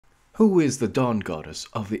Who is the dawn goddess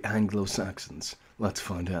of the Anglo-Saxons? Let's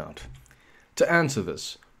find out. To answer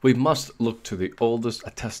this, we must look to the oldest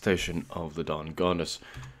attestation of the dawn goddess.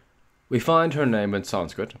 We find her name in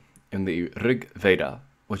Sanskrit in the Rig Veda,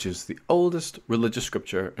 which is the oldest religious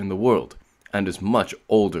scripture in the world, and is much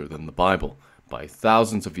older than the Bible, by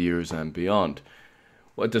thousands of years and beyond.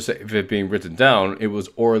 What to say of it being written down, it was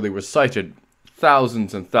orally recited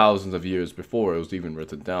thousands and thousands of years before it was even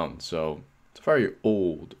written down, so it's a very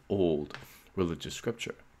old religious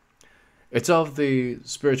scripture. It's of the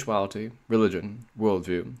spirituality, religion,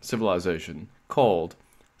 worldview, civilization called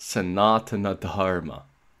Sanatana Dharma,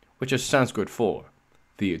 which is Sanskrit for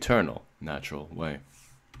the eternal natural way.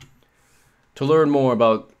 To learn more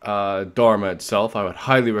about Dharma itself, I would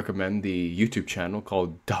highly recommend the YouTube channel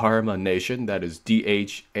called Dharma Nation. That is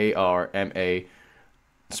Dharma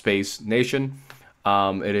space Nation.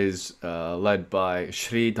 It is led by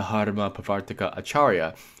Sri Dharma Pavartika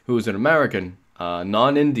Acharya, who is an American,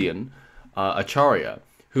 non-Indian Acharya,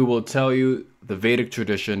 who will tell you the Vedic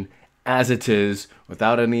tradition as it is,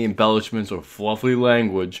 without any embellishments or fluffy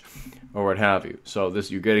language or what have you. So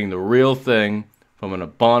you're getting the real thing from a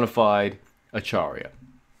bona fide Acharya.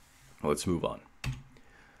 Let's move on.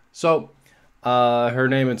 So, her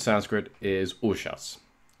name in Sanskrit is Ushas.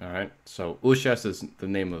 Alright, so Ushas is the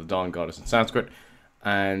name of the dawn goddess in Sanskrit,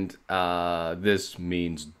 and this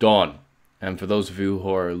means dawn. And for those of you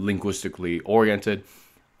who are linguistically oriented,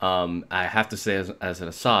 I have to say as an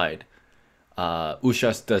aside,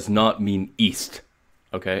 Ushas does not mean east,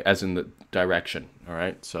 okay, as in the direction,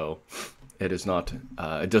 alright? So, it does not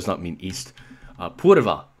mean east.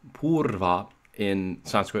 Purva in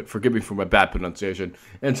Sanskrit, forgive me for my bad pronunciation,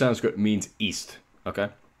 in Sanskrit means east, okay?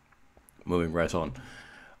 Moving right on.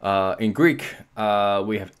 In Greek,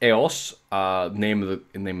 we have Eos, name of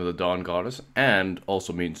the dawn goddess, and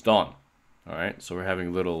also means dawn. All right, so we're having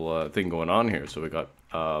a little thing going on here. So we got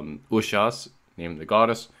Ushas, name of the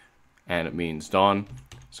goddess, and it means dawn.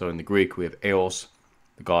 So in the Greek, we have Eos,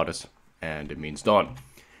 the goddess, and it means dawn.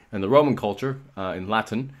 In the Roman culture, in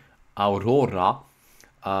Latin, Aurora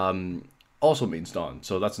also means dawn.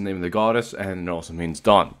 So that's the name of the goddess, and it also means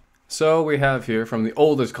dawn. So we have here from the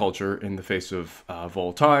oldest culture in the face of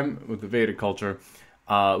all time, with the Vedic culture,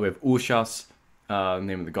 we have Ushas,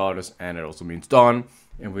 name of the goddess, and it also means dawn.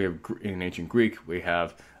 And we have in ancient Greek, we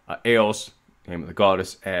have Eos, name of the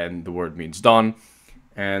goddess, and the word means dawn.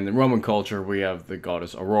 And in Roman culture, we have the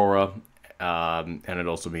goddess Aurora, and it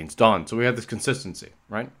also means dawn. So we have this consistency,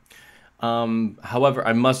 right? However,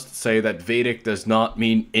 I must say that Vedic does not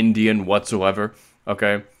mean Indian whatsoever,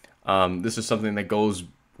 okay? This is something that goes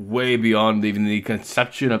way beyond even the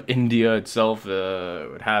conception of India itself,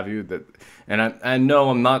 what have you. And I know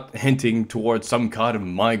I'm not hinting towards some kind of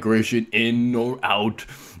migration in or out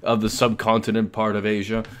of the subcontinent part of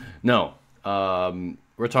Asia. No,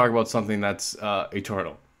 we're talking about something that's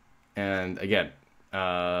eternal. And again,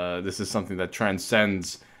 this is something that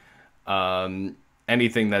transcends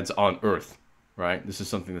anything that's on Earth, right? This is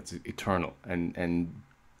something that's eternal. And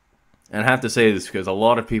I have to say this because a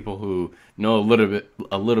lot of people who know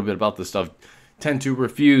a little bit about this stuff tend to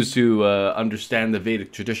refuse to understand the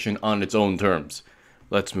Vedic tradition on its own terms.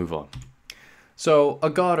 Let's move on. So, a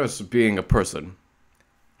goddess being a person,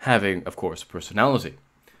 having, of course, personality,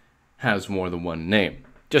 has more than one name.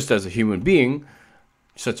 Just as a human being,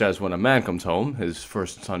 such as when a man comes home, his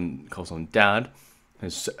first son calls him dad,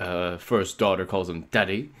 his first daughter calls him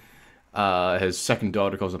daddy, his second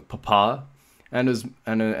daughter calls him papa, and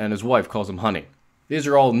his wife calls him honey. These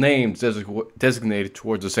are all names designated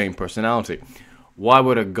towards the same personality. Why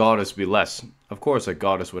would a goddess be less? Of course, a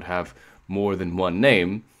goddess would have more than one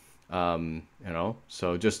name,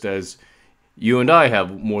 So just as you and I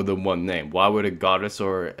have more than one name, why would a goddess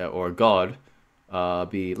or a god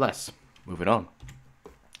be less? Moving on.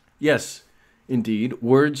 Yes, indeed,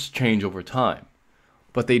 words change over time,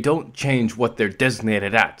 but they don't change what they're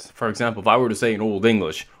designated at. For example, if I were to say in Old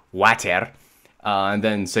English, water, and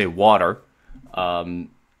then say water,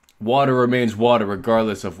 water remains water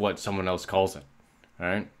regardless of what someone else calls it. All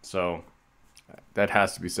right, so that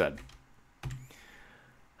has to be said.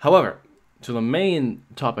 However, to the main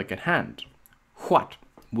topic at hand, what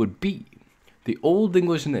would be the Old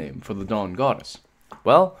English name for the dawn goddess?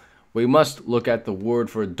 Well, we must look at the word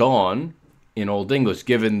for dawn in Old English,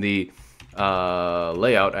 given the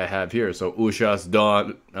layout I have here. So Ushas,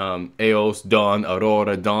 dawn, Eos, dawn,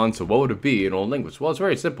 Aurora, dawn. So what would it be in Old English? Well, it's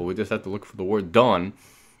very simple. We just have to look for the word dawn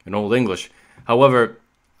in Old English. However,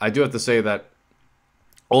 I do have to say that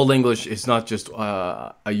Old English is not just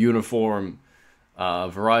a uniform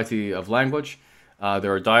variety of language.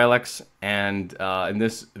 There are dialects, and in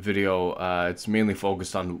this video, it's mainly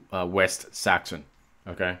focused on West Saxon.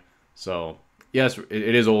 Okay, so yes,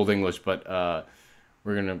 it is Old English, but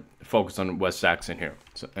we're gonna focus on West Saxon here.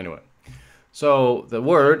 So anyway, so the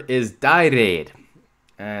word is Dægrēd,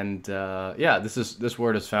 and yeah, this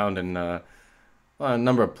word is found in a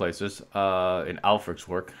number of places in Alfred's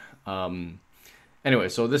work. Anyway,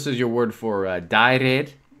 so this is your word for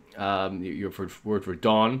Dægrēd, your word for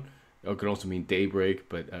dawn. It could also mean daybreak,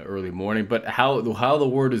 but early morning. But how the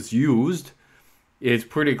word is used, it's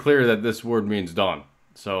pretty clear that this word means dawn.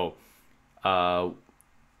 So,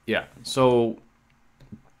 yeah. So,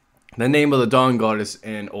 the name of the dawn goddess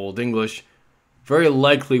in Old English very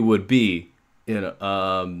likely would be,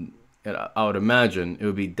 I would imagine, it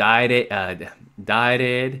would be Dægrēd.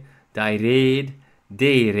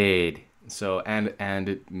 So, and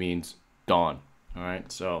it means dawn. All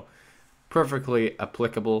right. So, perfectly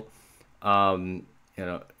applicable.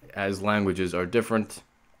 As languages are different,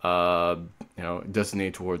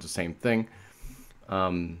 destinate towards the same thing.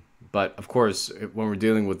 But of course, when we're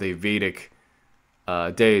dealing with a Vedic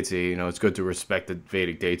deity, it's good to respect the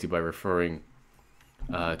Vedic deity by referring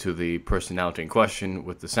to the personality in question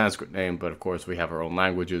with the Sanskrit name. But of course, we have our own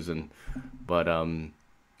languages, but I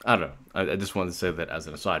don't know. I just wanted to say that as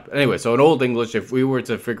an aside. But anyway, so in Old English, if we were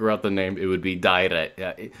to figure out the name, it would be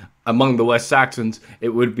Dægrēd. Among the West Saxons, it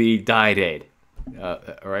would be Dægrēd.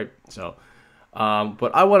 All right. So,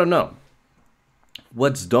 but I want to know,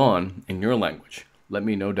 what's dawn in your language? Let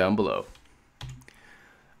me know down below.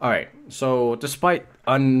 All right. So, despite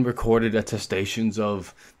unrecorded attestations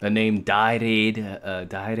of the name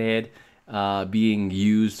Dægrēd being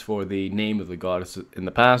used for the name of the goddess in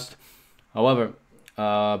the past, however,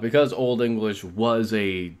 because Old English was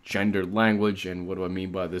a gendered language, and what do I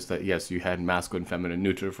mean by this? That yes, you had masculine, feminine,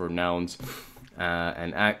 neuter for nouns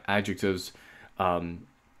and adjectives. Dawn,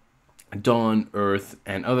 earth,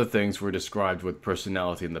 and other things were described with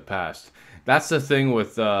personality in the past. That's the thing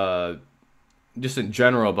with just in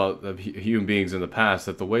general about the human beings in the past,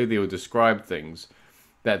 that the way they would describe things,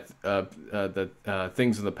 that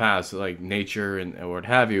things in the past like nature and what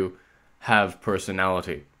have you, have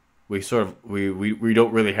personality. We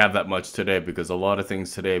don't really have that much today, because a lot of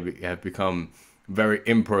things today have become very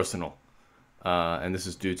impersonal, and this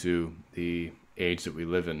is due to the age that we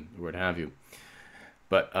live in, or what have you.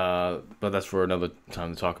 But that's for another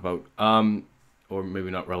time to talk about, or maybe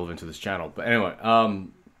not relevant to this channel. But anyway,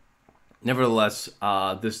 nevertheless,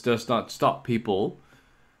 this does not stop people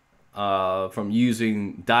from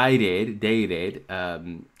using Dægrēd,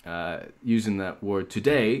 using that word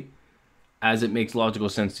today, as it makes logical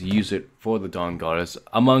sense to use it for the dawn goddess,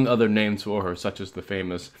 among other names for her, such as the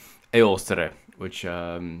famous Eostre, which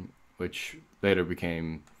later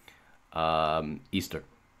became Eostre.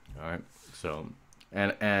 All right, so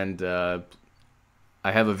and I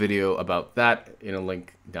have a video about that in a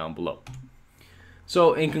link down below.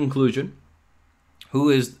 So, in conclusion,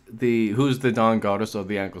 who's the dawn goddess of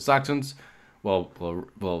the Anglo-Saxons? Well,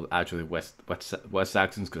 actually West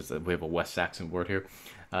Saxons, because we have a West Saxon word here.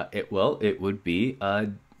 It would be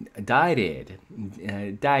Dægrēd,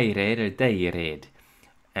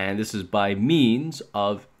 and this is by means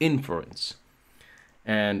of inference.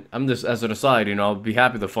 And I'm just, as an aside, I'll be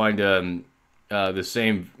happy to find the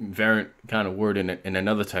same variant kind of word in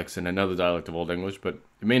another text in another dialect of Old English, but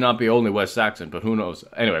it may not be only West Saxon, but who knows?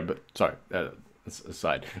 Anyway, but sorry, that's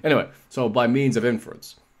aside. Anyway, so by means of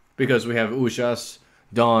inference, because we have Ushas,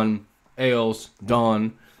 dawn, Eos,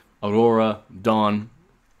 dawn, Aurora, dawn.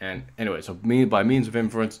 And anyway, so by means of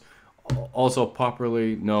inference, also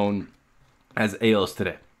popularly known as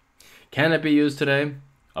Eostre. Can it be used today?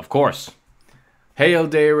 Of course. Hail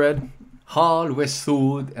Dægrēd, Hal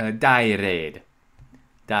Wesud Dægrēd.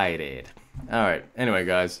 Dægrēd. Alright, anyway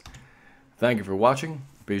guys, thank you for watching.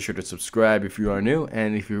 Be sure to subscribe if you are new,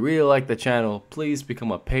 and if you really like the channel, please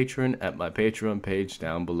become a patron at my Patreon page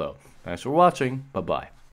down below. Thanks for watching. Bye-bye.